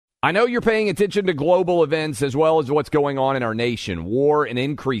I know you're paying attention to global events as well as what's going on in our nation. War and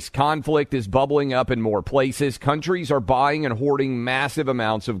increased conflict is bubbling up in more places. Countries are buying and hoarding massive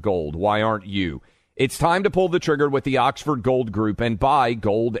amounts of gold. Why aren't you? It's time to pull the trigger with the Oxford Gold Group and buy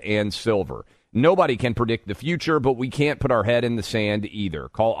gold and silver. Nobody can predict the future, but we can't put our head in the sand either.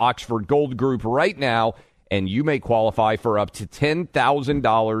 Call Oxford Gold Group right now, and you may qualify for up to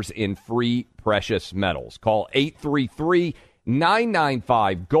 $10,000 in free precious metals. Call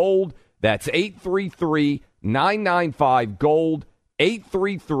 833-995-GOLD. That's 833-995-GOLD,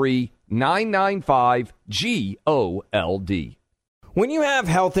 833-995-GOLD. When you have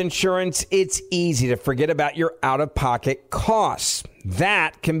health insurance, it's easy to forget about your out-of-pocket costs.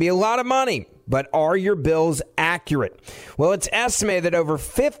 That can be a lot of money, but are your bills accurate? Well, it's estimated that over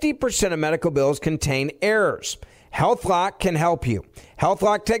 50% of medical bills contain errors. HealthLock can help you.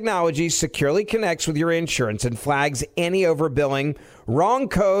 HealthLock technology securely connects with your insurance and flags any overbilling, wrong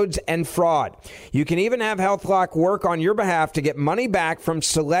codes, and fraud. You can even have HealthLock work on your behalf to get money back from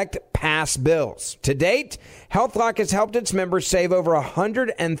select past bills. To date, HealthLock has helped its members save over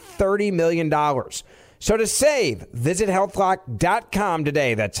 $130 million. So to save, visit HealthLock.com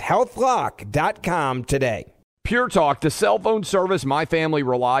today. That's HealthLock.com today. Pure Talk, the cell phone service my family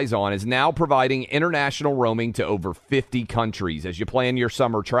relies on, is now providing international roaming to over 50 countries. As you plan your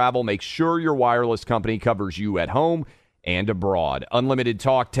summer travel, make sure your wireless company covers you at home and abroad. Unlimited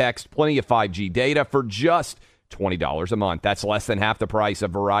talk, text, plenty of 5G data for just $20 a month. That's less than half the price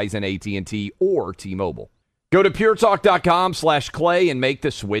of Verizon, AT&T, or T-Mobile. Go to puretalk.com/Clay and make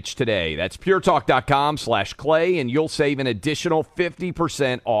the switch today. That's puretalk.com/Clay, and you'll save an additional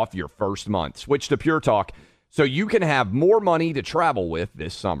 50% off your first month. Switch to Pure Talk so you can have more money to travel with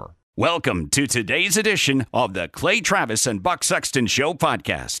this summer. Welcome to today's edition of the Clay Travis and Buck Sexton Show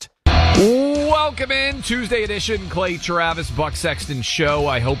podcast. Welcome in, Tuesday edition, Clay Travis, Buck Sexton Show.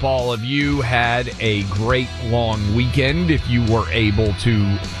 I hope all of you had a great long weekend. If you were able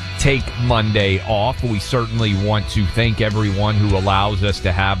to take Monday off, we certainly want to thank everyone who allows us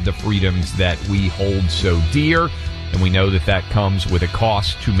to have the freedoms that we hold so dear. And we know that that comes with a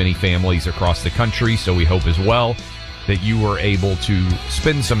cost to many families across the country, so we hope as well that you were able to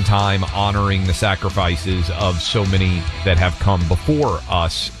spend some time honoring the sacrifices of so many that have come before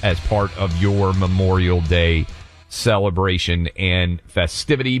us as part of your Memorial Day celebration and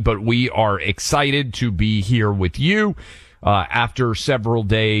festivity. But we are excited to be here with you after several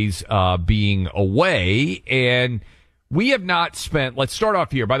days being away, and we have not spent, let's start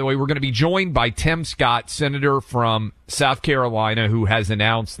off here. By the way, we're going to be joined by Tim Scott, Senator from South Carolina, who has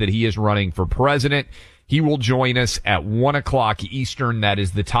announced that he is running for president. He will join us at 1 o'clock Eastern. That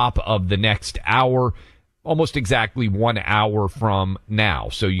is the top of the next hour, almost exactly 1 hour from now.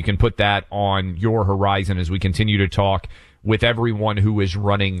 So you can put that on your horizon as we continue to talk with everyone who is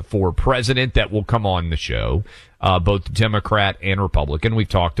running for president that will come on the show, both Democrat and Republican. We've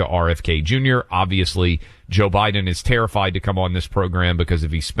talked to RFK Jr. Obviously, Joe Biden is terrified to come on this program because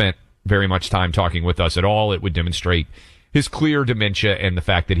if he spent very much time talking with us at all, it would demonstrate his clear dementia and the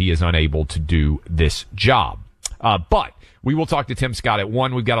fact that he is unable to do this job. But we will talk to Tim Scott at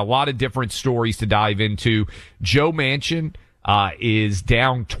 1. We've got a lot of different stories to dive into. Joe Manchin is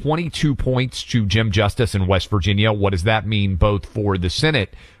down 22 points to Jim Justice in West Virginia. What does that mean both for the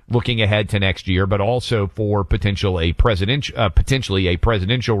Senate looking ahead to next year, but also for potentially a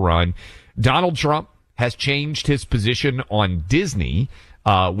presidential run? Donald Trump has changed his position on Disney.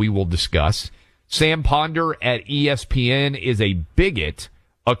 We will discuss. Sam Ponder at ESPN is a bigot,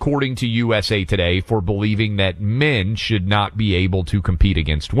 according to USA Today, for believing that men should not be able to compete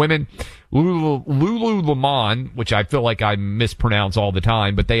against women. Lululemon, which I feel like I mispronounce all the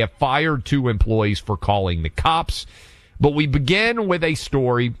time, but they have fired 2 employees for calling the cops. But we begin with a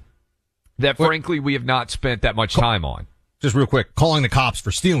story that, frankly, we have not spent that much time on. Just real quick, calling the cops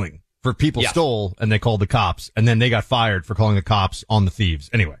for stealing, for people stole, and they called the cops, and then they got fired for calling the cops on the thieves.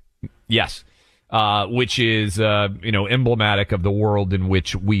 Anyway. Yes. Which is, emblematic of the world in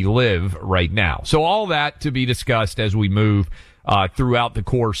which we live right now. So all that to be discussed as we move throughout the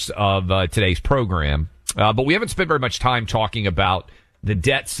course of today's program. But we haven't spent very much time talking about the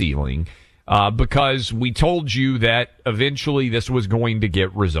debt ceiling because we told you that eventually this was going to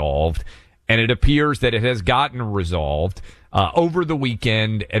get resolved, and it appears that it has gotten resolved. Over the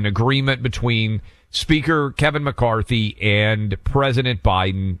weekend, an agreement between Speaker Kevin McCarthy and President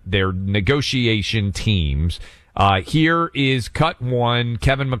Biden, their negotiation teams. Here is cut 1,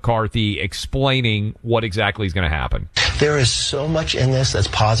 Kevin McCarthy explaining what exactly is going to happen. There is so much in this that's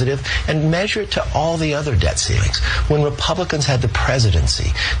positive, and measure it to all the other debt ceilings. When Republicans had the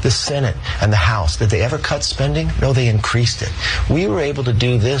presidency, the Senate, and the House, did they ever cut spending? No, they increased it. We were able to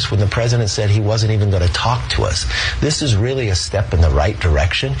do this when the president said he wasn't even going to talk to us. This is really a step in the right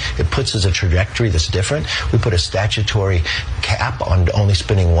direction. It puts us a trajectory that's different. We put a statutory cap on only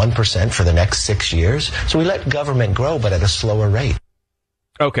spending 1% for the next 6 years. So we let government grow, but at a slower rate.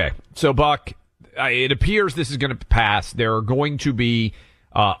 Okay. So, Buck, it appears this is going to pass. There are going to be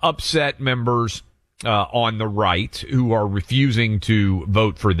upset members on the right who are refusing to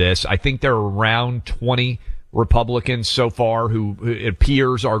vote for this. I think there are around 20 Republicans so far who it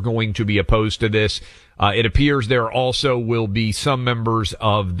appears are going to be opposed to this. It appears there also will be some members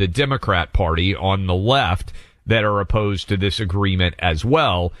of the Democrat Party on the left that are opposed to this agreement as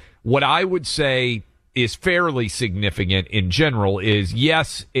well. What I would say is fairly significant in general is,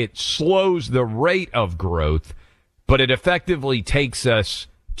 yes, it slows the rate of growth, but it effectively takes us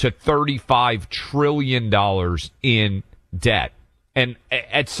to $35 trillion in debt. And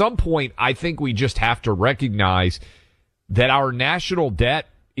at some point, I think we just have to recognize that our national debt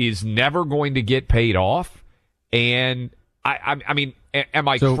is never going to get paid off. And I mean, am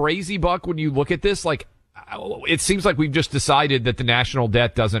I crazy, Buck, when you look at this? Like, it seems like we've just decided that the national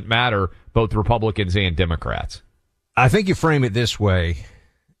debt doesn't matter, both Republicans and Democrats. I think you frame it this way.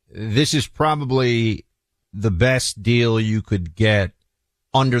 This is probably the best deal you could get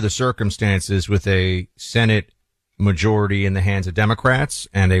under the circumstances, with a Senate majority in the hands of Democrats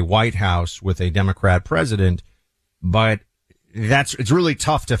and a White House with a Democrat president. But it's really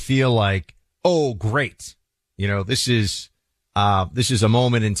tough to feel like, oh, great. You know, this is a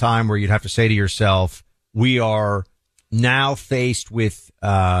moment in time where you'd have to say to yourself, we are now faced with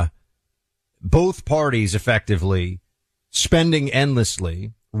both parties effectively spending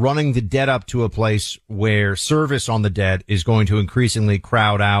endlessly, running the debt up to a place where service on the debt is going to increasingly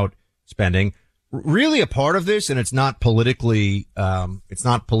crowd out spending. Really a part of this, and it's not politically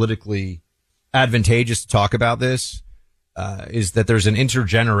advantageous to talk about this, is that there's an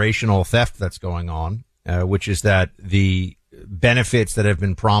intergenerational theft that's going on, which is that the benefits that have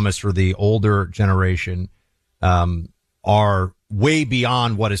been promised for the older generation are way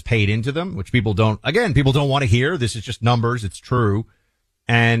beyond what is paid into them, which people don't want to hear. This is just numbers. It's true.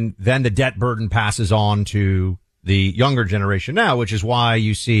 And then the debt burden passes on to the younger generation now, which is why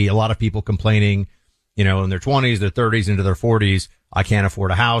you see a lot of people complaining, you know, in their 20s, their 30s, into their 40s. I can't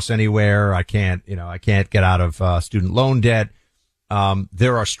afford a house anywhere. I can't get out of student loan debt.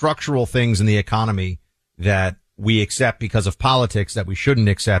 There are structural things in the economy that we accept because of politics that we shouldn't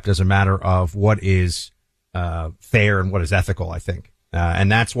accept as a matter of what is fair and what is ethical, I think.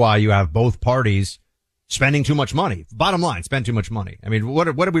 And that's why you have both parties spending too much money. Bottom line, spend too much money. I mean, what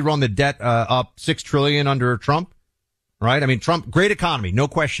did we run the debt up $6 trillion under Trump? Right? I mean, Trump, great economy, no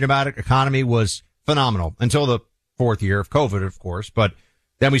question about it. Economy was phenomenal until the fourth year of COVID, of course, but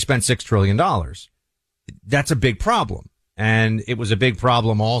then we spent $6 trillion. That's a big problem. And it was a big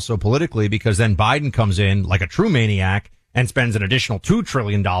problem also politically, because then Biden comes in like a true maniac and spends an additional $2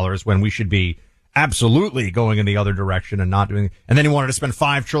 trillion when we should be absolutely going in the other direction and not doing it. And then he wanted to spend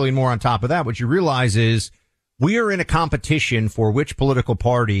 $5 trillion more on top of that. What you realize is we are in a competition for which political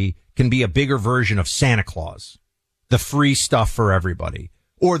party can be a bigger version of Santa Claus, the free stuff for everybody,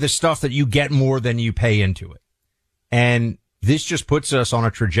 or the stuff that you get more than you pay into it. And this just puts us on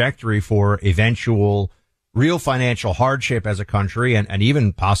a trajectory for eventual real financial hardship as a country, and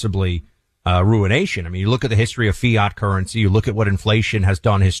even possibly ruination. I mean, you look at the history of fiat currency, you look at what inflation has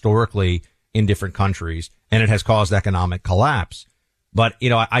done historically in different countries, and it has caused economic collapse. But, you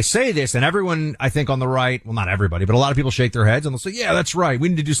know, I say this, and everyone, I think on the right, well, not everybody, but a lot of people shake their heads and they'll say, yeah, that's right. We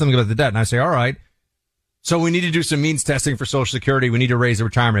need to do something about the debt. And I say, all right. So we need to do some means testing for Social Security. We need to raise the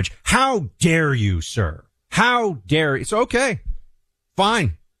retirement age. How dare you, sir? How dare you? So, okay,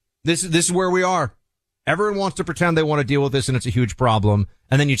 fine. This is where we are. Everyone wants to pretend they want to deal with this, and it's a huge problem.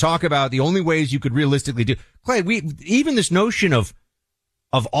 And then you talk about the only ways you could realistically do. Clay, even this notion of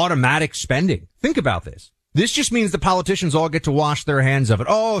automatic spending. Think about this. This just means the politicians all get to wash their hands of it.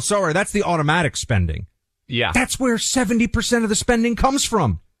 Oh, sorry, that's the automatic spending. Yeah. That's where 70% of the spending comes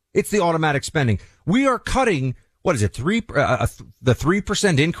from. It's the automatic spending. We are cutting, what is it, the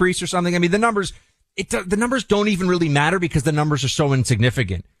 3% increase or something? I mean, the numbers don't even really matter because the numbers are so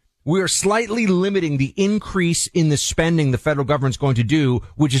insignificant. We are slightly limiting the increase in the spending the federal government's going to do,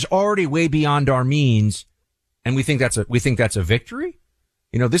 which is already way beyond our means. And we think that's a victory.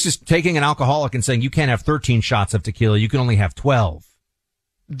 You know, this is taking an alcoholic and saying you can't have 13 shots of tequila. You can only have 12.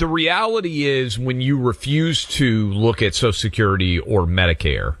 The reality is when you refuse to look at Social Security or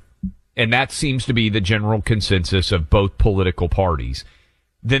Medicare, and that seems to be the general consensus of both political parties,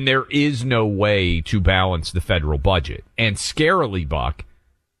 then there is no way to balance the federal budget. And scarily, Buck,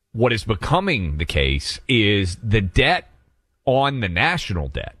 what is becoming the case is the debt on the national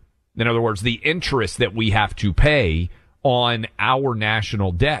debt. In other words, the interest that we have to pay on our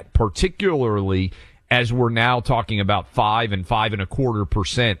national debt, particularly as we're now talking about 5 and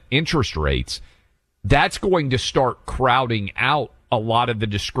 5.25% interest rates, that's going to start crowding out a lot of the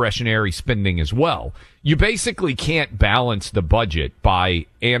discretionary spending as well. You basically can't balance the budget by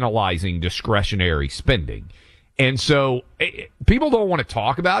analyzing discretionary spending. And so people don't want to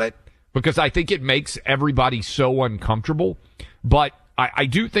talk about it because I think it makes everybody so uncomfortable. But I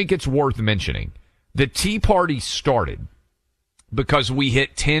do think it's worth mentioning. The Tea Party started because we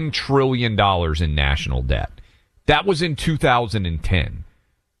hit $10 trillion in national debt. That was in 2010.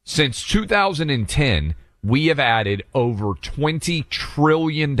 Since 2010, we have added over $20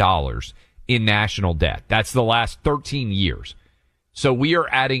 trillion in national debt. That's the last 13 years. So we are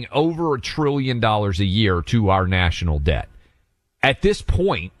adding over $1 trillion a year to our national debt. At this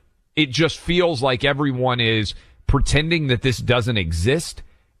point, it just feels like everyone is pretending that this doesn't exist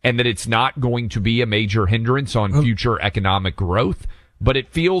and that it's not going to be a major hindrance on future economic growth. But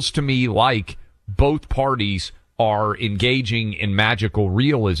it feels to me like both parties are engaging in magical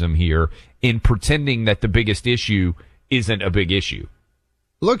realism here in pretending that the biggest issue isn't a big issue.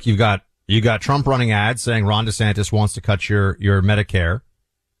 Look, you got Trump running ads saying Ron DeSantis wants to cut your Medicare.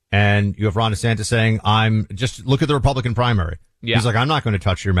 And you have Ron DeSantis saying, look at the Republican primary. Yeah. He's like, I'm not going to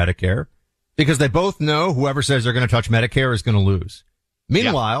touch your Medicare, because they both know whoever says they're going to touch Medicare is going to lose.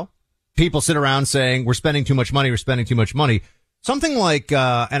 Meanwhile, people sit around saying we're spending too much money. Something like,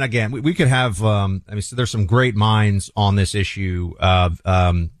 and again, we could have, so there's some great minds on this issue of,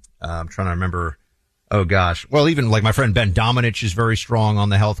 I'm trying to remember. Oh gosh. Well, even like my friend Ben Domenech is very strong on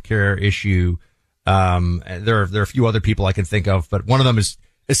the healthcare issue. There are a few other people I can think of, but one of them is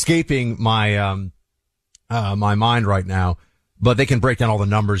escaping my mind right now, but they can break down all the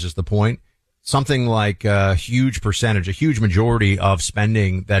numbers is the point. Something like a huge majority of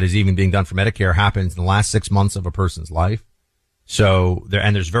spending that is even being done for Medicare happens in the last 6 months of a person's life. So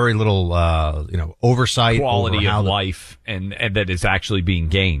there's very little, oversight, quality of life, and that is actually being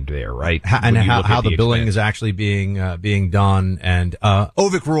gained there, right? And how the billing is actually being done. And,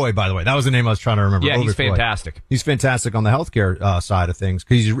 Avik Roy, by the way, that was the name I was trying to remember. Yeah, Avik he's fantastic. Roy. He's fantastic on the healthcare, side of things,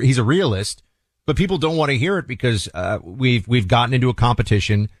 because he's a realist, but people don't want to hear it because, we've gotten into a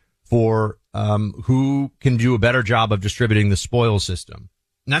competition for, who can do a better job of distributing the spoils system.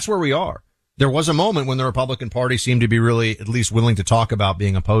 And that's where we are. There was a moment when the Republican Party seemed to be really at least willing to talk about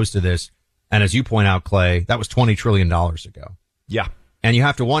being opposed to this. And as you point out, Clay, that was $20 trillion ago. Yeah. And you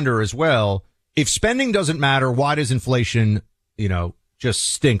have to wonder as well, if spending doesn't matter, why does inflation, just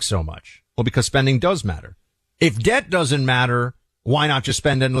stink so much? Well, because spending does matter. If debt doesn't matter, why not just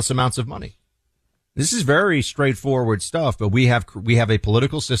spend endless amounts of money? This is very straightforward stuff, but we have a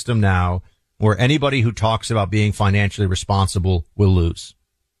political system now where anybody who talks about being financially responsible will lose.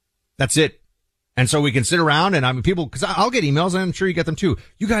 That's it. And so we can sit around and people, cause I'll get emails and I'm sure you get them too.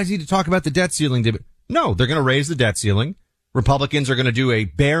 You guys need to talk about the debt ceiling. No, they're going to raise the debt ceiling. Republicans are going to do a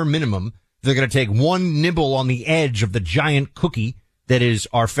bare minimum. They're going to take one nibble on the edge of the giant cookie that is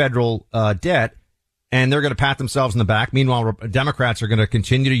our federal, debt. And they're going to pat themselves in the back. Meanwhile, Democrats are going to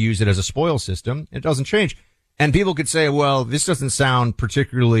continue to use it as a spoil system. It doesn't change. And people could say, well, this doesn't sound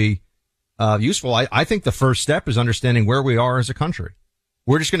particularly, useful. I think the first step is understanding where we are as a country.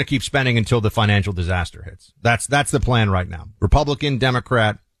 We're just going to keep spending until the financial disaster hits. That's the plan right now. Republican,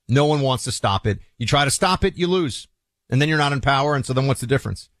 Democrat, no one wants to stop it. You try to stop it, you lose. And then you're not in power. And so then what's the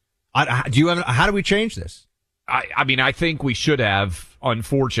difference? How do we change this? I think we should have,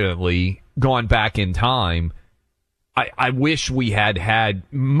 unfortunately, gone back in time. I wish we had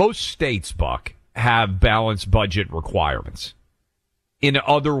most states, Buck, have balanced budget requirements. In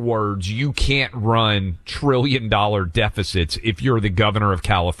other words, you can't run $1 trillion deficits if you're the governor of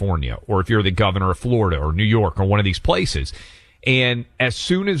California or if you're the governor of Florida or New York or one of these places. And as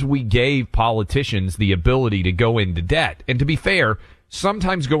soon as we gave politicians the ability to go into debt, and to be fair,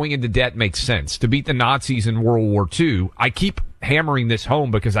 sometimes going into debt makes sense. To beat the Nazis in World War II, I keep hammering this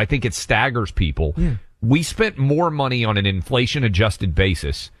home because I think it staggers people. Yeah. We spent more money on an inflation-adjusted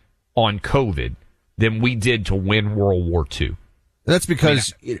basis on COVID than we did to win World War II. That's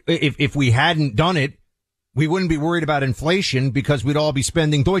because if we hadn't done it, we wouldn't be worried about inflation because we'd all be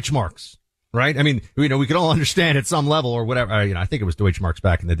spending Deutschmarks, right? I mean, we could all understand at some level or whatever. I think it was Deutschmarks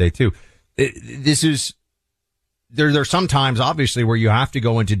back in the day too. There's some times obviously where you have to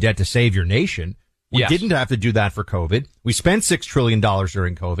go into debt to save your nation. We didn't have to do that for COVID. We spent $6 trillion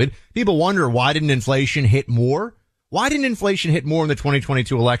during COVID. People wonder, why didn't inflation hit more? Why didn't inflation hit more in the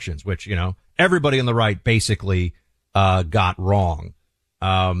 2022 elections, which, everybody on the right basically got wrong.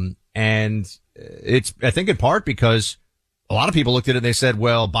 And it's, I think in part because a lot of people looked at it and they said,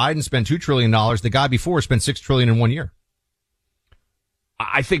 well, Biden spent $2 trillion. The guy before spent $6 trillion in 1 year.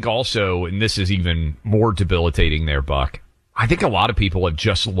 I think also, and this is even more debilitating there, Buck, I think a lot of people have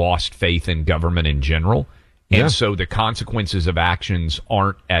just lost faith in government in general. And so the consequences of actions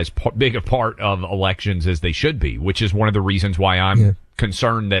aren't as big a part of elections as they should be, which is one of the reasons why I'm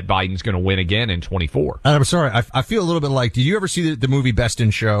concerned that Biden's going to win again in 24. I'm sorry. I feel a little bit like, did you ever see the movie Best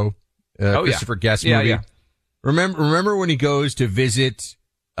in Show? Christopher Guest movie? Yeah. Remember when he goes to visit,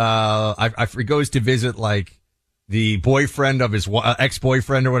 he goes to visit like the boyfriend of his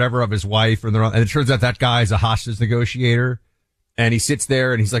ex-boyfriend or whatever of his wife, and it turns out that guy's a hostage negotiator. And he sits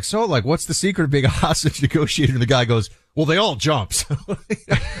there and he's like, so, like, what's the secret of being a hostage negotiator? And the guy goes, well, they all jump. So,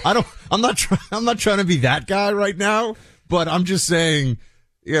 I'm not trying to be that guy right now, but I'm just saying,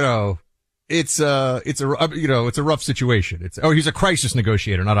 it's a rough situation. He's a crisis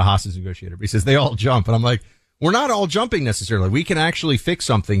negotiator, not a hostage negotiator. But he says they all jump. And I'm like, we're not all jumping necessarily. We can actually fix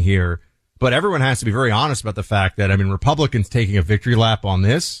something here, but everyone has to be very honest about the fact that, Republicans taking a victory lap on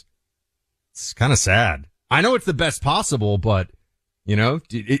this, it's kind of sad. I know it's the best possible, but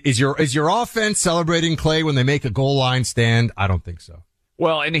is your offense celebrating, Clay, when they make a goal line stand? I don't think so.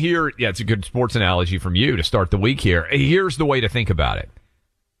 Well, and here, it's a good sports analogy from you to start the week here. Here's the way to think about it.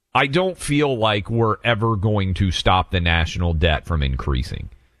 I don't feel like we're ever going to stop the national debt from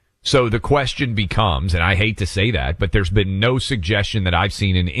increasing. So the question becomes, and I hate to say that, but there's been no suggestion that I've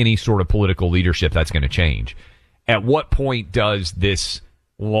seen in any sort of political leadership that's going to change. At what point does this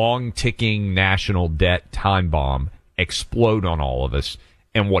long-ticking national debt time bomb explode on all of us,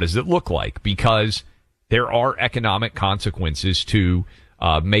 and what does it look like? Because there are economic consequences to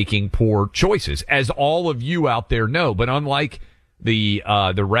making poor choices, as all of you out there know. But unlike the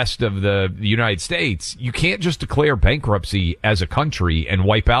rest of the United States, you can't just declare bankruptcy as a country and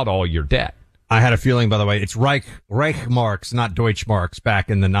wipe out all your debt. I had a feeling, by the way, it's Reichsmarks, not Deutschmarks, back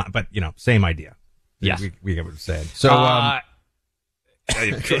in but same idea. Yes, we get what it's saying. So.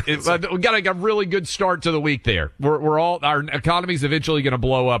 We got a really good start to the week there. Our economy's eventually going to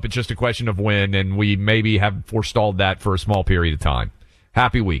blow up. It's just a question of when, and we maybe have forestalled that for a small period of time.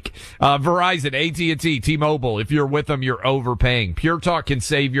 Happy week. Verizon, AT&T, T-Mobile, if you're with them, you're overpaying. Pure Talk can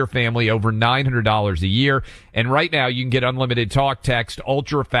save your family over $900 a year. And right now you can get unlimited talk, text,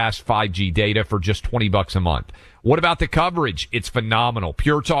 ultra fast 5G data for just $20 a month. What about the coverage? It's phenomenal.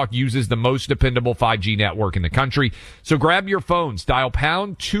 Pure Talk uses the most dependable 5G network in the country. So grab your phones, dial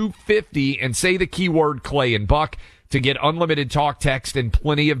pound 250 and say the keyword Clay and Buck to get unlimited talk, text, and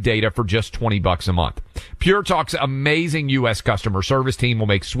plenty of data for just $20 a month. Pure Talk's amazing U.S. customer service team will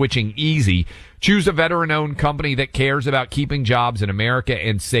make switching easy. Choose a veteran-owned company that cares about keeping jobs in America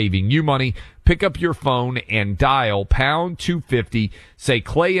and saving you money. Pick up your phone and dial pound 250. Say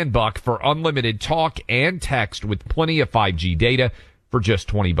Clay and Buck for unlimited talk and text with plenty of 5G data for just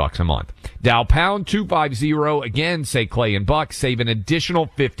 $20 a month. Dial pound 250. Again, say Clay and Buck. Save an additional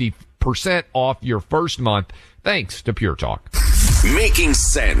 50% off your first month. Thanks to Pure Talk. Making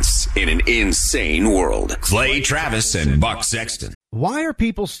sense in an insane world. Clay Travis and Buck Sexton. Why are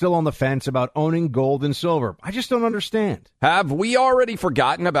people still on the fence about owning gold and silver? I just don't understand. Have we already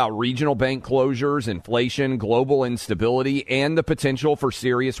forgotten about regional bank closures, inflation, global instability, and the potential for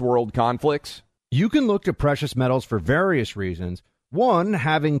serious world conflicts? You can look to precious metals for various reasons. 1,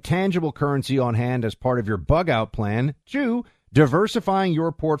 having tangible currency on hand as part of your bug-out plan. 2, diversifying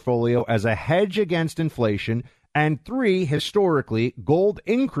your portfolio as a hedge against inflation. And 3, historically, gold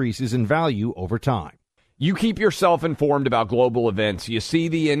increases in value over time. You keep yourself informed about global events. You see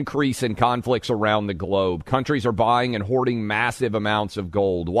the increase in conflicts around the globe. Countries are buying and hoarding massive amounts of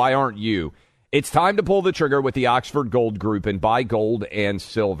gold. Why aren't you? It's time to pull the trigger with the Oxford Gold Group and buy gold and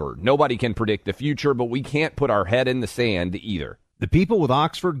silver. Nobody can predict the future, but we can't put our head in the sand either. The people with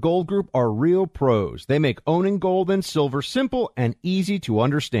Oxford Gold Group are real pros. They make owning gold and silver simple and easy to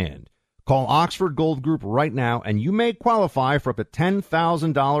understand. Call Oxford Gold Group right now, and you may qualify for up to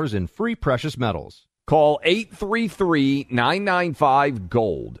 $10,000 in free precious metals. Call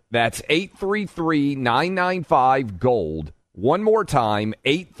 833-995-GOLD. That's 833-995-GOLD. One more time,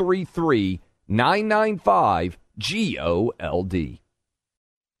 833-995-GOLD.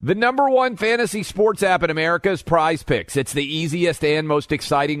 The number one fantasy sports app in America is Prize Picks. It's the easiest and most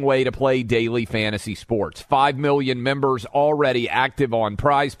exciting way to play daily fantasy sports. 5 million members already active on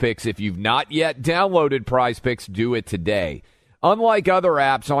Prize Picks. If you've not yet downloaded Prize Picks, do it today. Unlike other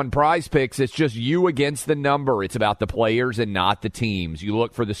apps on Prize Picks, it's just you against the number. It's about the players and not the teams. You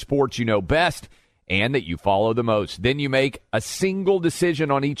look for the sports you know best and that you follow the most. Then you make a single decision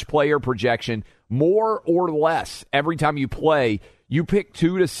on each player projection, more or less. Every time you play, you pick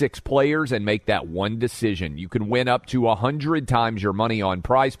 2 to 6 players and make that one decision. You can win up to 100 times your money on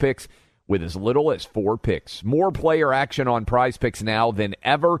Prize Picks with as little as 4 picks. More player action on Prize Picks now than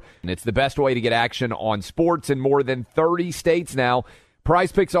ever, and it's the best way to get action on sports in more than 30 states now.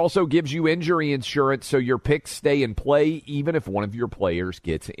 Prize Picks also gives you injury insurance so your picks stay in play even if one of your players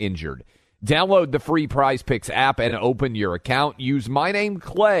gets injured. Download the free Prize Picks app and open your account. Use my name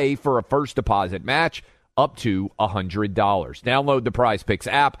Clay for a first deposit match up to $100. Download the Prize Picks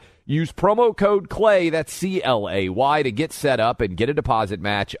app. Use promo code CLAY, that's CLAY, to get set up and get a deposit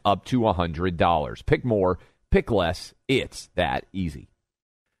match up to $100. Pick more, pick less. It's that easy.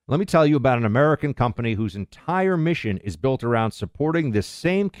 Let me tell you about an American company whose entire mission is built around supporting this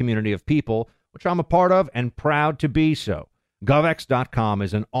same community of people, which I'm a part of and proud to be so. GovX.com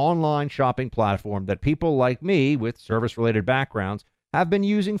is an online shopping platform that people like me with service-related backgrounds have been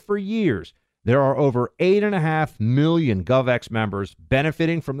using for years. There are over 8.5 million GovX members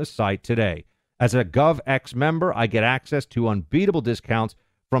benefiting from the site today. As a GovX member, I get access to unbeatable discounts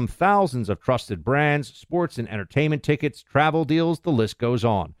from thousands of trusted brands, sports and entertainment tickets, travel deals, the list goes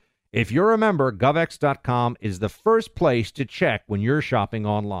on. If you're a member, GovX.com is the first place to check when you're shopping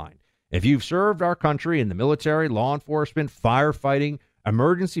online. If you've served our country in the military, law enforcement, firefighting,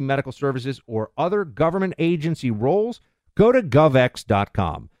 emergency medical services, or other government agency roles, go to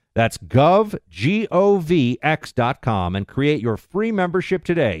GovX.com. That's GovX.com and create your free membership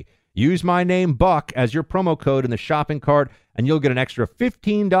today. Use my name, Buck, as your promo code in the shopping cart, and you'll get an extra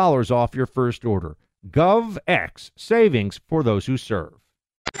 $15 off your first order. GovX, savings for those who serve.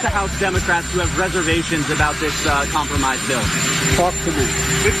 The House Democrats who have reservations about this compromise bill. Talk to me.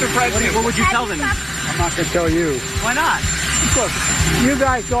 Mr. President, what would you tell them? I'm not going to tell you. Why not? Look, you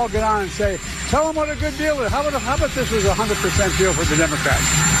guys all get on and say, tell them what a good deal is. How about this was a 100% deal for the Democrats?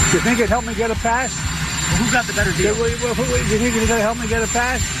 Do you think it'd help me get a pass? Well, who got the better deal? Do you think it's going to help me get a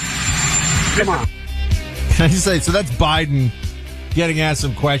pass? Come on. Can I just say, so that's Biden getting asked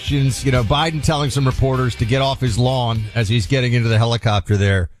some questions. You know, Biden telling some reporters to get off his lawn as he's getting into the helicopter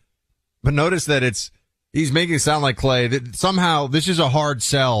there. But notice that he's making it sound like, Clay, that somehow this is a hard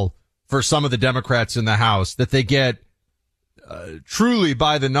sell for some of the Democrats in the House, that they get truly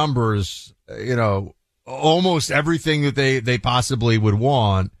by the numbers, you know, almost everything that they possibly would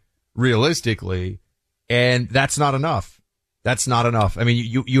want realistically. And that's not enough. That's not enough. I mean,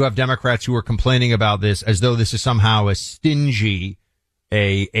 you have Democrats who are complaining about this as though this is somehow a stingy,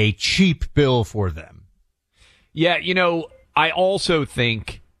 a cheap bill for them. Yeah, you know, I also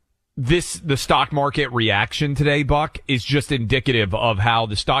think the stock market reaction today, Buck, is just indicative of how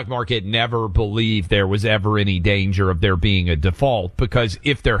the stock market never believed there was ever any danger of there being a default, because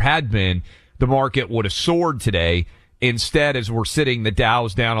if there had been, the market would have soared today. Instead, as we're sitting, the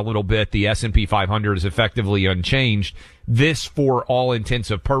Dow's down a little bit, the S&P 500 is effectively unchanged. This, for all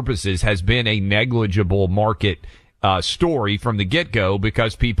intents and purposes, has been a negligible market story from the get-go,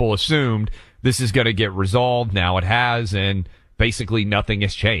 because people assumed this is going to get resolved. Now it has, and basically nothing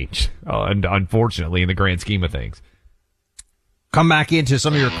has changed, unfortunately, in the grand scheme of things. Come back into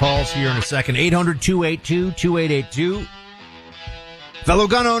some of your calls here in a second. 800-282-2882. Fellow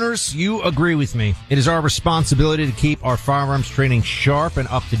gun owners, you agree with me. It is our responsibility to keep our firearms training sharp and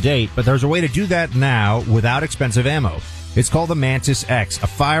up to date, but there's a way to do that now without expensive ammo. It's called the Mantis X, a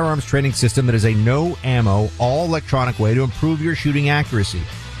firearms training system that is a no-ammo, all-electronic way to improve your shooting accuracy.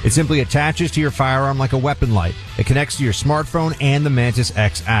 It simply attaches to your firearm like a weapon light. It connects to your smartphone and the Mantis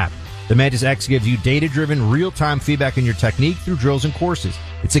X app. The Mantis X gives you data-driven, real-time feedback in your technique through drills and courses.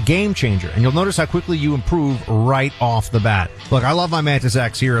 It's a game changer, and you'll notice how quickly you improve right off the bat. Look, I love my Mantis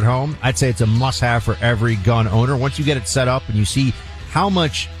X here at home. I'd say it's a must-have for every gun owner. Once you get it set up and you see how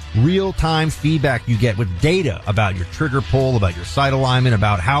much real-time feedback you get with data about your trigger pull, about your sight alignment,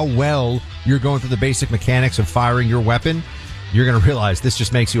 about how well you're going through the basic mechanics of firing your weapon, you're going to realize this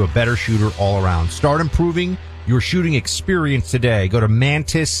just makes you a better shooter all around. Start improving your shooting experience today. Go to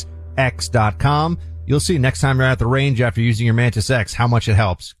MantisX.com. You'll see next time you're at the range after using your Mantis X how much it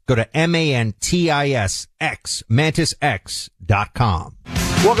helps. Go to MantisX, MantisX.com.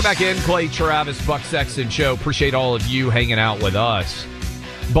 Welcome back in, Clay Travis, Buck Sexton Show. Appreciate all of you hanging out with us.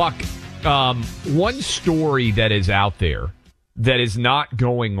 Buck, one story that is out there that is not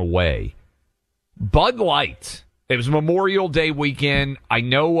going away. Bud Light. It was Memorial Day weekend. I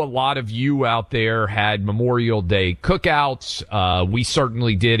know a lot of you out there had Memorial Day cookouts. We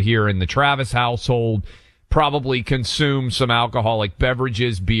certainly did here in the Travis household. probably consumed some alcoholic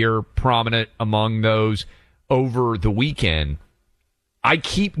beverages, beer prominent among those over the weekend. I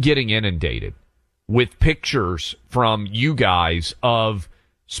keep getting inundated with pictures from you guys of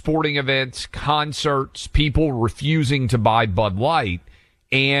sporting events, concerts, people refusing to buy Bud Light,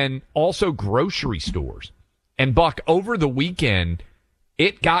 and also grocery stores. And Buck, over the weekend,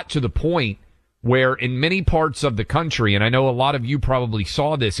 it got to the point where in many parts of the country, and I know a lot of you probably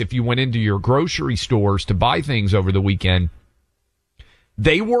saw this if you went into your grocery stores to buy things over the weekend,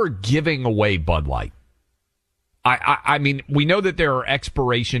 they were giving away Bud Light. I mean, we know that there are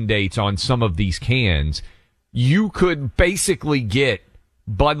expiration dates on some of these cans. You could basically get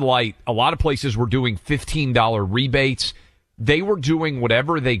Bud Light. A lot of places were doing $15 rebates. They were doing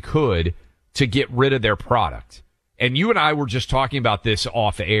whatever they could to get rid of their product. And you and I were just talking about this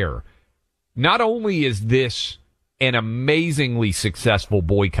off air. Not only is this an amazingly successful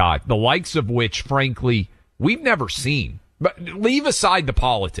boycott, the likes of which, frankly, we've never seen. But leave aside the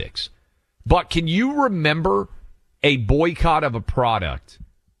politics. But can you remember a boycott of a product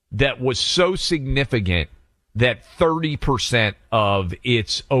that was so significant that 30% of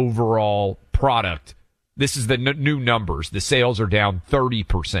its overall product, this is the new numbers, the sales are down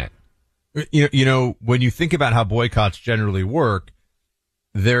 30%. You know, when you think about how boycotts generally work,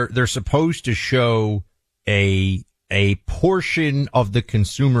 they're supposed to show a portion of the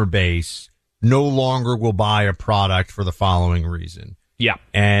consumer base no longer will buy a product for the following reason. Yeah.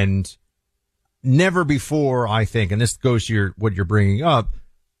 And never before, I think, and this goes to what you're bringing up,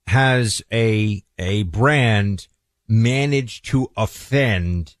 has a brand managed to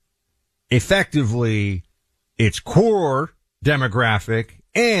offend effectively its core demographic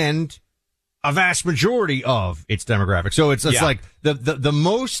and a vast majority of its demographic. So it's like the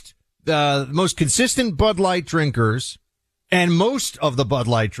most consistent Bud Light drinkers and most of the Bud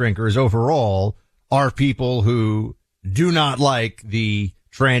Light drinkers overall are people who do not like the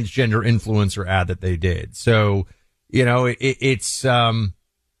transgender influencer ad that they did. So, you know, it's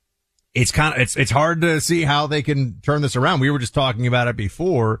hard to see how they can turn this around. We were just talking about it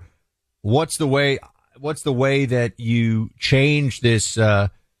before. What's the way that you change this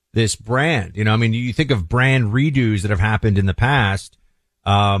brand? You know, I mean, you think of brand redos that have happened in the past.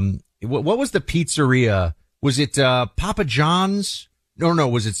 What was the pizzeria? Was it Papa John's? No,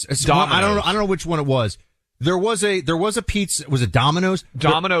 was it Domino's? I don't know which one it was. There was a pizza. Was it Domino's?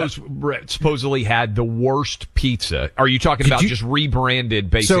 Domino's supposedly had the worst pizza. Are you talking about just rebranded,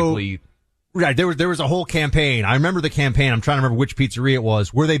 basically? So, right. There was a whole campaign. I remember the campaign. I'm trying to remember which pizzeria it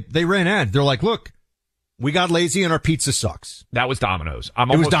was where they ran ads. They're like, look, we got lazy and our pizza sucks. That was Domino's.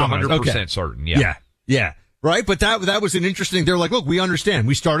 I'm almost 100% certain. Yeah. Right. But that was an interesting, they're like, look, we understand.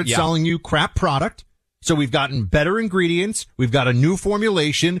 We started selling you crap product. So we've gotten better ingredients. We've got a new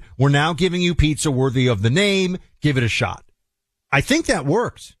formulation. We're now giving you pizza worthy of the name. Give it a shot. I think that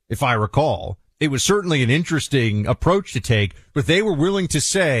worked, if I recall. It was certainly an interesting approach to take, but they were willing to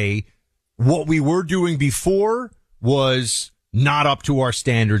say what we were doing before was not up to our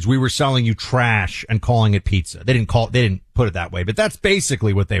standards. We were selling you trash and calling it pizza. They didn't put it that way, but that's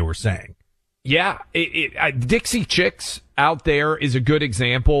basically what they were saying. Yeah, Dixie Chicks out there is a good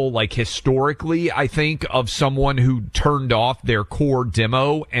example, like historically, I think, of someone who turned off their core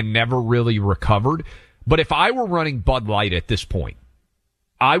demo and never really recovered. But if I were running Bud Light at this point,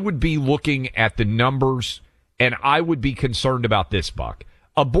 I would be looking at the numbers and I would be concerned about this, Buck.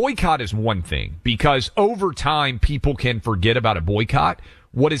 A boycott is one thing because over time people can forget about a boycott.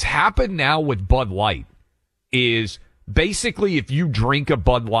 What has happened now with Bud Light is basically if you drink a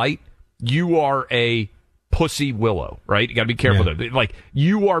Bud Light, you are a pussy willow, right? You got to be careful. Yeah. Like,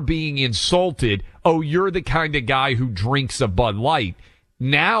 you are being insulted. Oh, you're the kind of guy who drinks a Bud Light.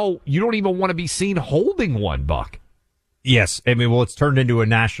 Now, you don't even want to be seen holding one, Buck. Yes. I mean, well, it's turned into a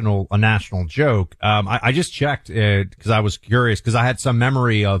national joke. I just checked because I was curious because I had some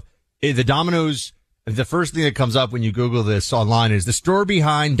memory of the Domino's. The first thing that comes up when you Google this online is the store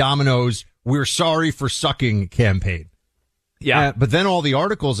behind Domino's "We're Sorry for Sucking" campaign. Yeah. But then all the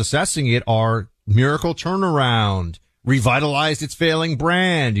articles assessing it are miracle turnaround, revitalized its failing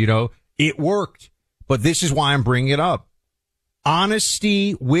brand. You know, it worked. But this is why I'm bringing it up.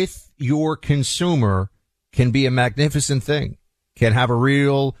 Honesty with your consumer can be a magnificent thing, can have a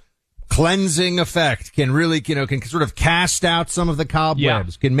real cleansing effect, can really, can sort of cast out some of the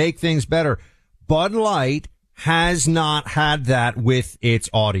cobwebs, can make things better. Bud Light has not had that with its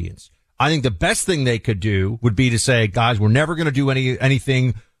audience. I think the best thing they could do would be to say, guys, we're never going to do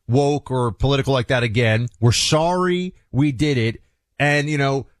anything woke or political like that again. We're sorry we did it. And,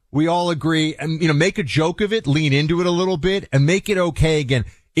 we all agree and, make a joke of it, lean into it a little bit and make it okay again.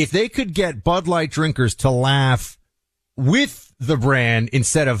 if they could get Bud Light drinkers to laugh with the brand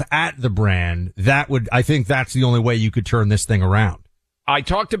instead of at the brand, I think that's the only way you could turn this thing around. I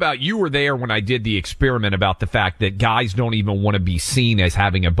talked about, you were there when I did the experiment about the fact that guys don't even want to be seen as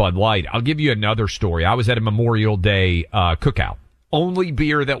having a Bud Light. I'll give you another story. I was at a Memorial Day cookout. Only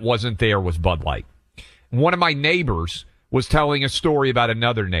beer that wasn't there was Bud Light. One of my neighbors was telling a story about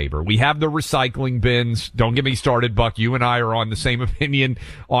another neighbor. We have the recycling bins. Don't get me started, Buck. You and I are on the same opinion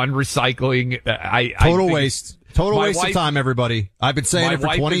on recycling. Total waste. Total waste of time, everybody. I've been saying it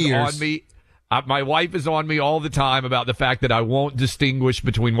for 20 years. My wife is on me all the time about the fact that I won't distinguish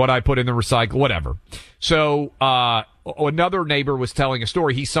between what I put in the recycle, whatever. So, another neighbor was telling a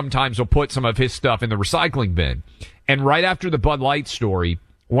story. He sometimes will put some of his stuff in the recycling bin. And right after the Bud Light story,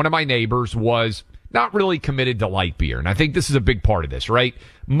 one of my neighbors was not really committed to light beer. And I think this is a big part of this, right?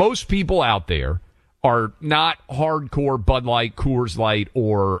 Most people out there are not hardcore Bud Light, Coors Light,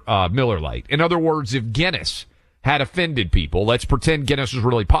 or Miller Lite. In other words, if Guinness had offended people, let's pretend Guinness was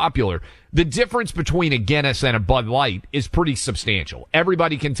really popular. The difference between a Guinness and a Bud Light is pretty substantial.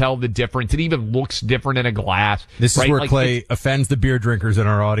 Everybody can tell the difference. It even looks different in a glass. This is where Clay offends the beer drinkers in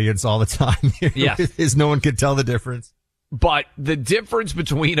our audience all the time. Yes. Is no one can tell the difference. But the difference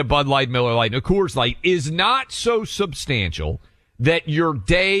between a Bud Light, Miller Lite, and a Coors Light is not so substantial that your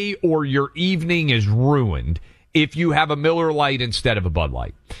day or your evening is ruined if you have a Miller Lite instead of a Bud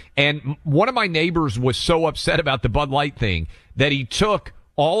Light. And one of my neighbors was so upset about the Bud Light thing that he took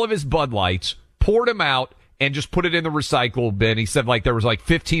all of his Bud Lights, poured them out, and just put it in the recycle bin. He said there was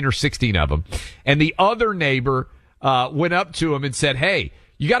 15 or 16 of them. And the other neighbor went up to him and said, "Hey,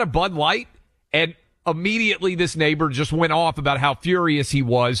 you got a Bud Light?" And immediately this neighbor just went off about how furious he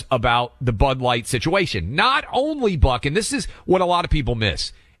was about the Bud Light situation. Not only, Buck, and this is what a lot of people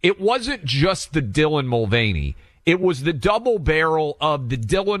miss, it wasn't just the Dylan Mulvaney. It was the double barrel of the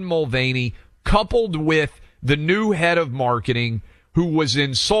Dylan Mulvaney coupled with the new head of marketing who was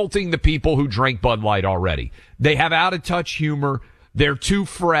insulting the people who drank Bud Light already. They have out-of-touch humor. They're too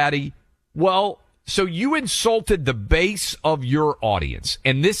fratty. Well, so you insulted the base of your audience.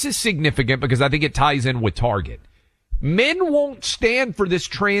 And this is significant because I think it ties in with Target. Men won't stand for this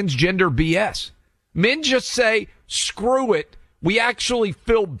transgender BS. Men just say, screw it. We actually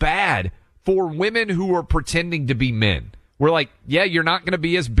feel bad for women who are pretending to be men. We're like, yeah, you're not going to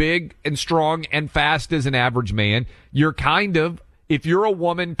be as big and strong and fast as an average man. You're if you're a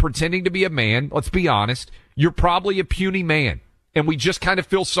woman pretending to be a man, let's be honest, you're probably a puny man. And we just kind of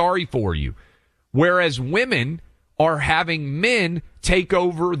feel sorry for you. Whereas women are having men take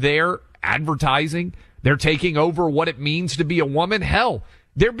over their advertising. They're taking over what it means to be a woman. Hell,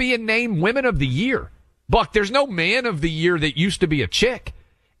 they're being named Women of the Year. Buck, there's no Man of the Year that used to be a chick.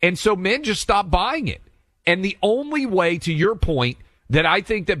 And so men just stop buying it. And the only way, to your point, that I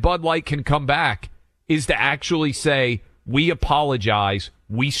think that Bud Light can come back is to actually say, we apologize,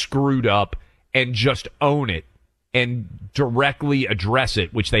 we screwed up, and just own it and directly address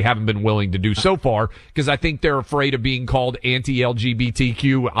it, which they haven't been willing to do so far, because I think they're afraid of being called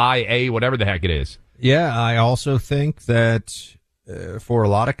anti-LGBTQIA, whatever the heck it is. Yeah, I also think that for a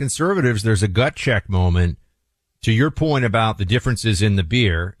lot of conservatives, there's a gut check moment. To your point about the differences in the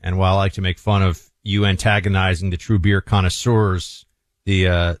beer, and while I like to make fun of you antagonizing the true beer connoisseurs,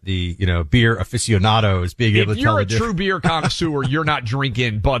 the beer aficionados being able to tell the difference. If you're a true beer connoisseur, you're not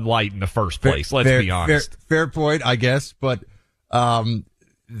drinking Bud Light in the first place. Let's be honest. Fair point, I guess. But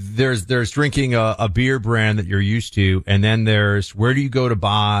there's drinking a beer brand that you're used to, and then there's where do you go to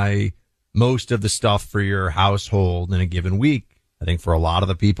buy most of the stuff for your household in a given week? I think for a lot of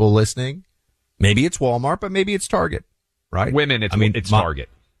the people listening, maybe it's Walmart, but maybe it's Target, right? Women, it's Target.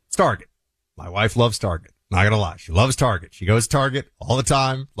 It's Target. My wife loves Target. Not gonna lie. She loves Target. She goes to Target all the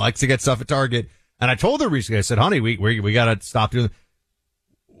time, likes to get stuff at Target. And I told her recently, I said, honey, we gotta stop doing.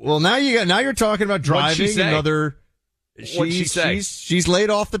 Well, now you're talking about driving another. What'd she say? She's laid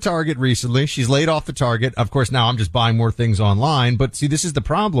off the Target recently. She's laid off the Target. Of course, now I'm just buying more things online. But see, this is the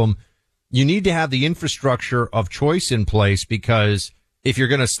problem. You need to have the infrastructure of choice in place, because if you're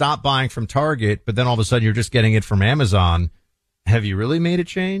going to stop buying from Target, but then all of a sudden you're just getting it from Amazon, have you really made a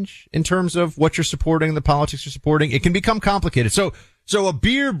change in terms of what you're supporting, the politics you're supporting? It can become complicated. So a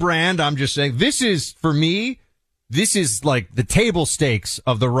beer brand, I'm just saying, this is, for me, this is like the table stakes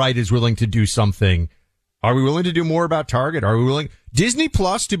of the right is willing to do something. Are we willing to do more about Target? Are we willing? Disney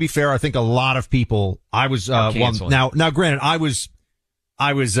Plus, to be fair, I think a lot of people, now granted, I was,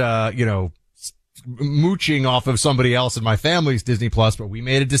 mooching off of somebody else in my family's Disney Plus, but we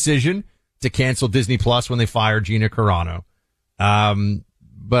made a decision to cancel Disney Plus when they fired Gina Carano.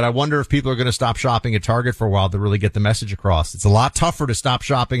 but I wonder if people are going to stop shopping at Target for a while to really get the message across. It's a lot tougher to stop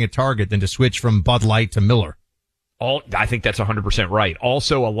shopping at Target than to switch from Bud Light to Miller. I think that's 100% right.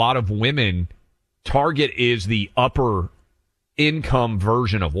 Also, a lot of women, Target is the upper income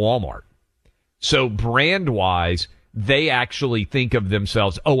version of Walmart. So brand-wise, they actually think of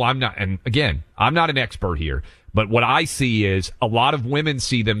themselves, I'm not, and again, I'm not an expert here, but what I see is a lot of women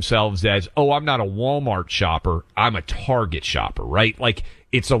see themselves as, I'm not a Walmart shopper, I'm a Target shopper, right? Like,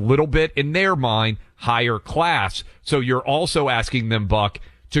 it's a little bit, in their mind, higher class. So you're also asking them, Buck,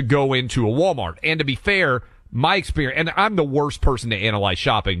 to go into a Walmart. And to be fair, my experience, and I'm the worst person to analyze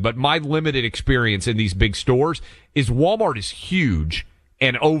shopping, but my limited experience in these big stores is Walmart is huge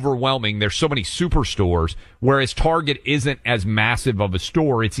and overwhelming. There's so many superstores, whereas Target isn't as massive of a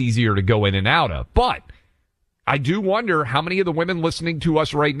store. It's easier to go in and out of. But I do wonder how many of the women listening to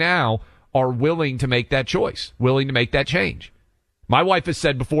us right now are willing to make that choice, willing to make that change. My wife has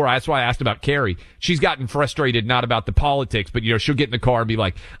said before, that's why I asked about Carrie, she's gotten frustrated not about the politics, but, she'll get in the car and be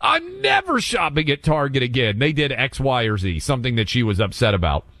like, I'm never shopping at Target again. They did X, Y, or Z, something that she was upset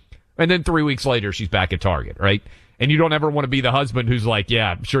about. And then 3 weeks later, she's back at Target, right? And you don't ever want to be the husband who's like,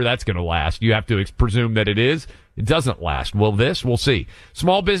 yeah, I'm sure that's going to last. You have to presume that it is. It doesn't last. Will this? We'll see.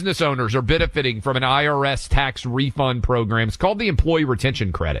 Small business owners are benefiting from an IRS tax refund program. It's called the Employee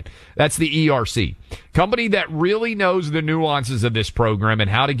Retention Credit. That's the ERC. Company that really knows the nuances of this program and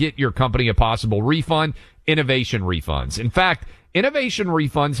how to get your company a possible refund, Innovation Refunds. In fact, Innovation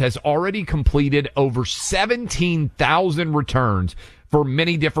Refunds has already completed over 17,000 returns for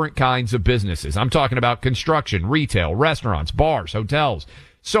many different kinds of businesses. I'm talking about construction, retail, restaurants, bars, hotels,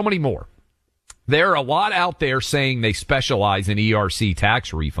 so many more. There are a lot out there saying they specialize in ERC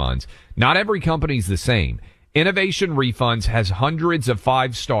tax refunds. Not every company's the same. Innovation Refunds has hundreds of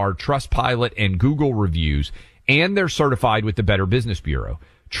 5-star Trustpilot and Google reviews, and they're certified with the Better Business Bureau.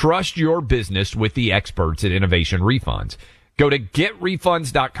 Trust your business with the experts at Innovation Refunds. Go to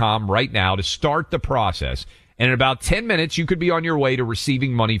getrefunds.com right now to start the process. And in about 10 minutes, you could be on your way to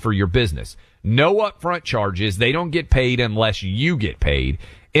receiving money for your business. No upfront charges. They don't get paid unless you get paid.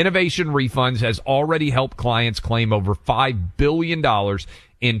 Innovation Refunds has already helped clients claim over $5 billion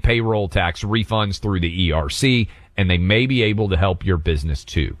in payroll tax refunds through the ERC, and they may be able to help your business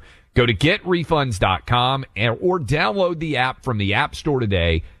too. Go to getrefunds.com or download the app from the App Store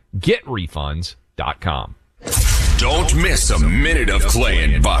today, getrefunds.com. Don't miss a minute of Clay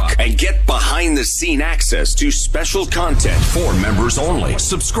and Buck and get behind-the-scene access to special content for members only.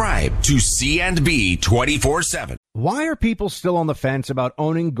 Subscribe to C&B 24/7. Why are people still on the fence about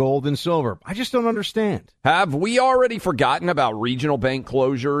owning gold and silver? I just don't understand. Have we already forgotten about regional bank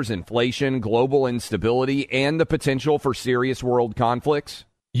closures, inflation, global instability, and the potential for serious world conflicts?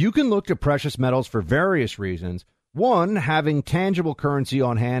 You can look to precious metals for various reasons. 1, having tangible currency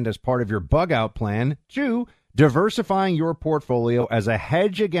on hand as part of your bug-out plan. 2, diversifying your portfolio as a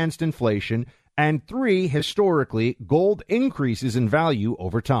hedge against inflation. And 3, historically, gold increases in value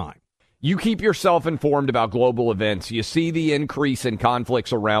over time. You keep yourself informed about global events. You see the increase in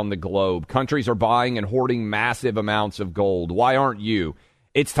conflicts around the globe. Countries are buying and hoarding massive amounts of gold. Why aren't you?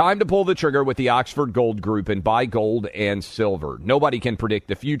 It's time to pull the trigger with the Oxford Gold Group and buy gold and silver. Nobody can predict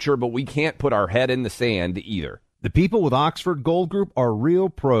the future, but we can't put our head in the sand either. The people with Oxford Gold Group are real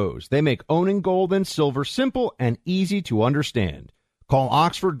pros. They make owning gold and silver simple and easy to understand. Call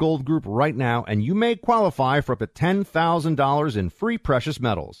Oxford Gold Group right now, and you may qualify for up to $10,000 in free precious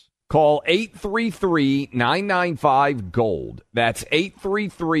metals. Call 833-995-GOLD. That's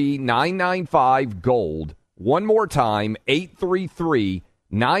 833-995-GOLD. One more time,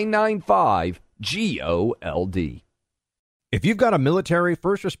 833-995-GOLD. If you've got a military,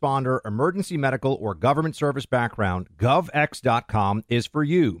 first responder, emergency medical, or government service background, GovX.com is for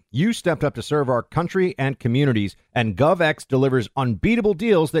you. You stepped up to serve our country and communities, and GovX delivers unbeatable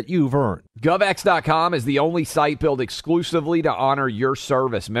deals that you've earned. GovX.com is the only site built exclusively to honor your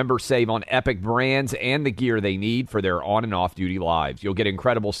service. Members save on epic brands and the gear they need for their on- and off-duty lives. You'll get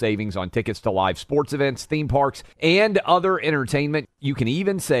incredible savings on tickets to live sports events, theme parks, and other entertainment. You can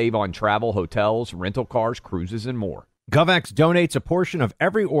even save on travel, hotels, rental cars, cruises, and more. GovX donates a portion of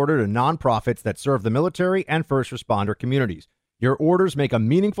every order to nonprofits that serve the military and first responder communities. Your orders make a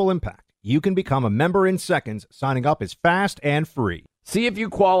meaningful impact. You can become a member in seconds. Signing up is fast and free. See if you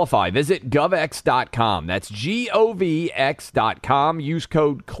qualify. Visit GovX.com. That's GOVX.com. Use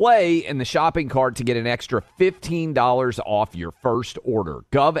code CLAY in the shopping cart to get an extra $15 off your first order.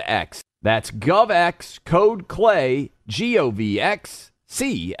 GovX. That's GovX, code CLAY, GOVXCLAY.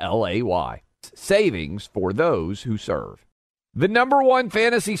 Savings for those who serve. The number one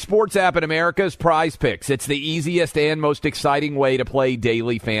fantasy sports app in America is Prize Picks. It's the easiest and most exciting way to play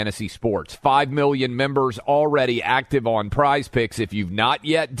daily fantasy sports. 5 million members already active on Prize Picks. If you've not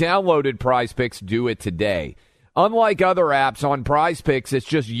yet downloaded Prize Picks, do it today. Unlike other apps on Prize Picks, it's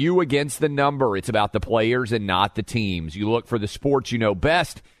just you against the number. It's about the players and not the teams. You look for the sports you know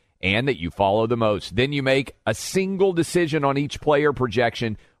best and that you follow the most. Then you make a single decision on each player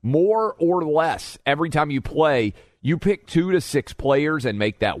projection, more or less. Every time you play, you pick 2 to 6 players and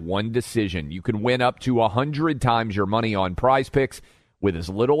make that one decision. You can win up to 100 times your money on Prize Picks with as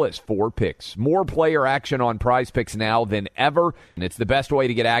little as 4 picks. More player action on Prize Picks now than ever, and it's the best way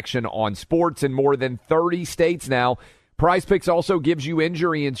to get action on sports in more than 30 states now. Prize Picks also gives you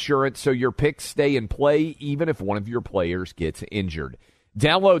injury insurance, so your picks stay in play even if one of your players gets injured.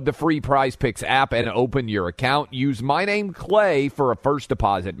 Download the free Prize Picks app and open your account. Use my name, Clay, for a first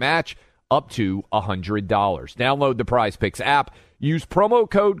deposit match up to $100. Download the Prize Picks app. Use promo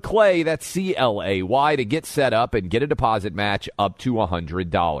code CLAY, that's C-L-A-Y, to get set up and get a deposit match up to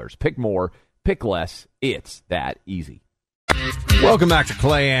 $100. Pick more, pick less. It's that easy. Welcome back to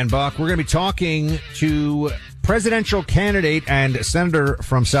Clay and Buck. We're going to be talking to presidential candidate and senator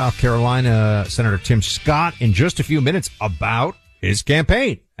from South Carolina, Senator Tim Scott, in just a few minutes about his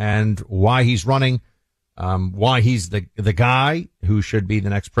campaign and why he's running, why he's the guy who should be the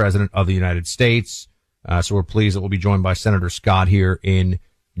next president of the United States. So we're pleased that we'll be joined by Senator Scott here in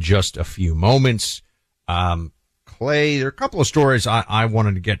just a few moments. Clay, there are a couple of stories I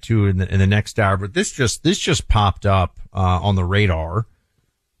wanted to get to in the next hour, but this just popped up on the radar.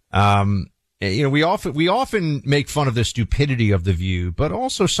 We often make fun of the stupidity of The View, but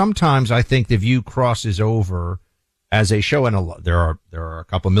also sometimes I think The View crosses over as a show, and there are a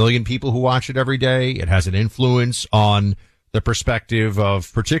couple million people who watch it every day. It has an influence on the perspective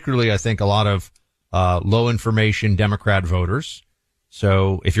of particularly, I think, a lot of low information Democrat voters.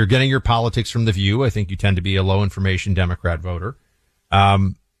 So if you're getting your politics from The View, I think you tend to be a low information Democrat voter.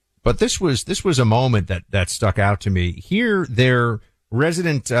 But this was a moment that stuck out to me. Here, their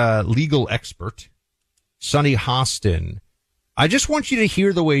resident legal expert, Sunny Hostin, I just want you to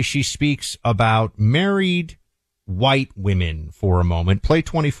hear the way she speaks about married white women for a moment. Play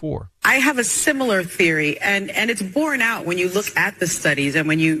 24. I have a similar theory, and it's borne out when you look at the studies and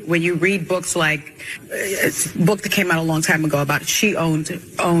when you read books like a book that came out a long time ago about she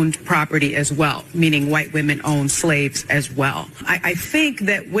owned property as well, meaning white women owned slaves as well. I think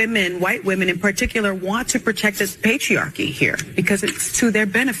that white women in particular, want to protect this patriarchy here because it's to their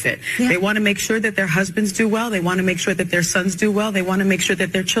benefit. Yeah. They want to make sure that their husbands do well. They want to make sure that their sons do well. They want to make sure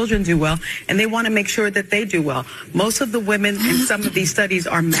that their children do well, and they want to make sure that they do well. Most of the women in some of these studies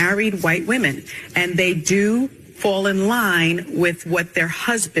are married white women, and they do fall in line with what their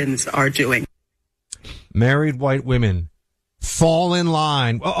husbands are doing. Married white women fall in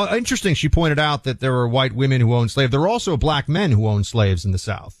line. Well, interesting. She pointed out that there were white women who owned slaves. There were also black men who owned slaves in the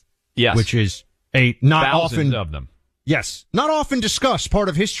South. Yes. Which is a not Thousands often of them. Yes. Not often discussed part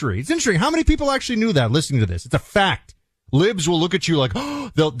of history. It's interesting. How many people actually knew that listening to this? It's a fact. Libs will look at you like,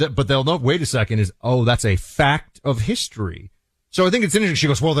 oh, but they'll know, wait a second, that's a fact of history. So I think it's interesting. She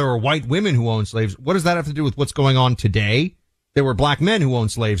goes, well, there were white women who owned slaves. What does that have to do with what's going on today? There were black men who owned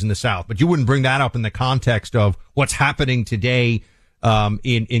slaves in the South, but you wouldn't bring that up in the context of what's happening today,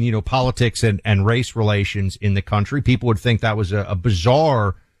 in politics and race relations in the country. People would think that was a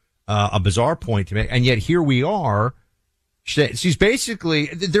bizarre point to make. And yet here we are. She's basically,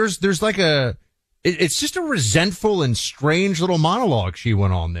 there's like it's just a resentful and strange little monologue she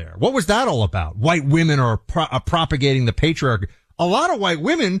went on there. What was that all about? White women are propagating the patriarchy. A lot of white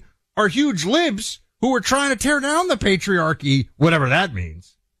women are huge libs who are trying to tear down the patriarchy, whatever that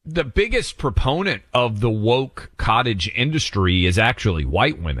means. The biggest proponent of the woke cottage industry is actually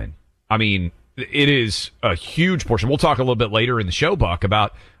white women. I mean, it is a huge portion. We'll talk a little bit later in the show, Buck,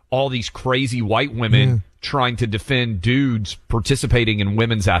 about all these crazy white women trying to defend dudes participating in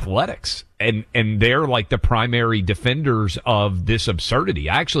women's athletics. And they're like the primary defenders of this absurdity.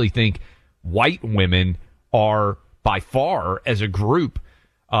 I actually think white women are by far, as a group,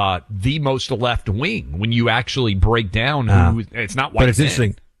 the most left wing when you actually break down who it's not white. But it's men.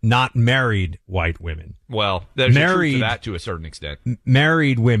 interesting, not married white women. Well, there's a truth to that to a certain extent.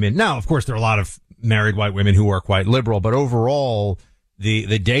 Married women. Now, of course, there are a lot of married white women who are quite liberal, but overall,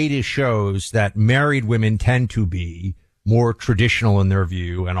 the data shows that married women tend to be more traditional in their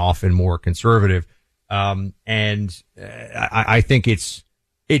view and often more conservative. I think it's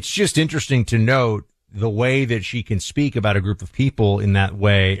just interesting to note the way that she can speak about a group of people in that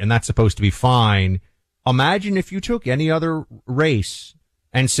way, and that's supposed to be fine. Imagine if you took any other race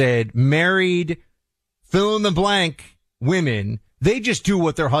and said married fill in the blank women, they just do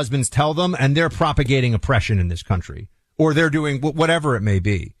what their husbands tell them, and they're propagating oppression in this country, or they're doing whatever it may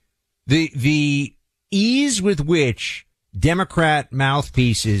be. The ease with which Democrat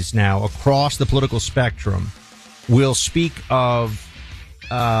mouthpieces now across the political spectrum will speak of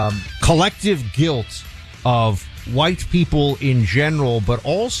collective guilt of white people in general, but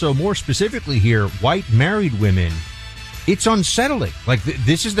also more specifically here, white married women. It's unsettling. Like,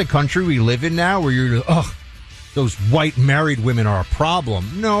 this is the country we live in now where you're, those white married women are a problem.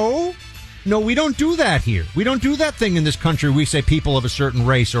 No, we don't do that here. We don't do that thing in this country. We say people of a certain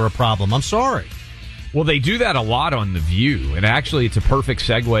race are a problem. I'm sorry. Well, they do that a lot on The View. And actually, it's a perfect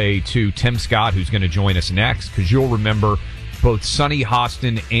segue to Tim Scott, who's going to join us next, because you'll remember both Sunny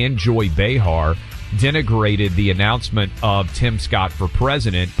Hostin and Joy Behar denigrated the announcement of Tim Scott for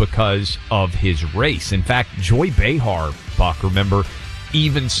president because of his race. In fact, Joy Behar, Buck, remember,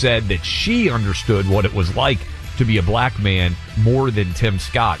 even said that she understood what it was like to be a black man more than Tim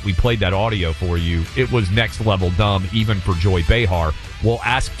Scott. We played that audio for you. It was next level dumb, even for Joy Behar. We'll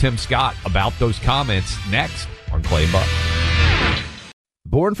ask Tim Scott about those comments next on Clay and Buck.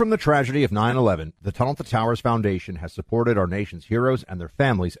 Born from the tragedy of 9/11, the Tunnel to Towers Foundation has supported our nation's heroes and their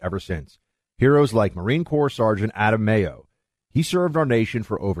families ever since. Heroes like Marine Corps Sergeant Adam Mayo. He served our nation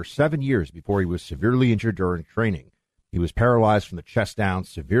for over 7 years before he was severely injured during training. He was paralyzed from the chest down,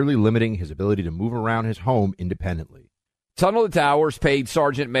 severely limiting his ability to move around his home independently. Tunnel to Towers paid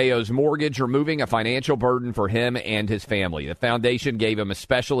Sergeant Mayo's mortgage, removing a financial burden for him and his family. The foundation gave him a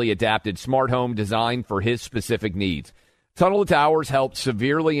specially adapted smart home designed for his specific needs. Tunnel to Towers helped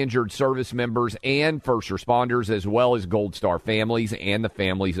severely injured service members and first responders, as well as Gold Star families and the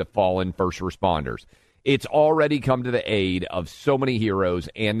families of fallen first responders. It's already come to the aid of so many heroes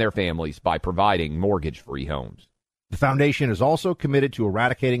and their families by providing mortgage-free homes. The foundation is also committed to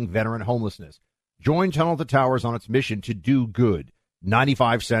eradicating veteran homelessness. Join Tunnel to Towers on its mission to do good.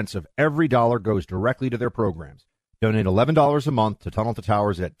 95 cents of every dollar goes directly to their programs. Donate $11 a month to Tunnel to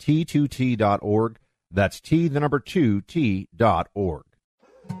Towers at T2T.org. That's T2T.org.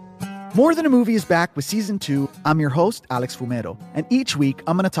 More Than a Movie is back with Season 2. I'm your host, Alex Fumero, and each week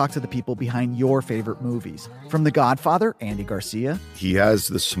I'm going to talk to the people behind your favorite movies. From The Godfather, Andy Garcia. He has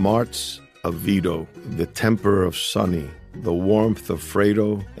the smarts of Vito, the temper of Sonny, the warmth of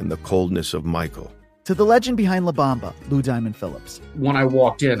Fredo, and the coldness of Michael. To the legend behind La Bamba, Lou Diamond Phillips. When I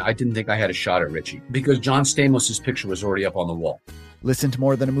walked in, I didn't think I had a shot at Richie because John Stamos' picture was already up on the wall. Listen to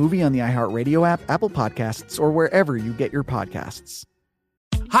More Than a Movie on the iHeartRadio app, Apple Podcasts, or wherever you get your podcasts.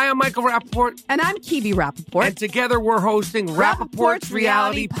 Hi, I'm Michael Rappaport. And I'm Kibi Rappaport. And together we're hosting Rappaport's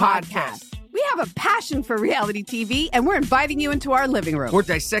Reality Podcast. We have a passion for reality TV, and we're inviting you into our living room. We're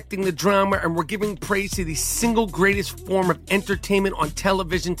dissecting the drama, and we're giving praise to the single greatest form of entertainment on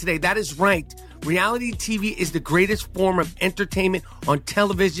television today. That is right. Reality TV is the greatest form of entertainment on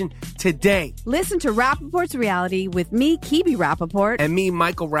television today. Listen to Rappaport's Reality with me, Kibi Rappaport. And me,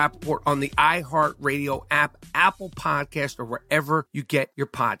 Michael Rappaport, on the iHeartRadio app, Apple Podcast, or wherever you get your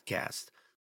podcast.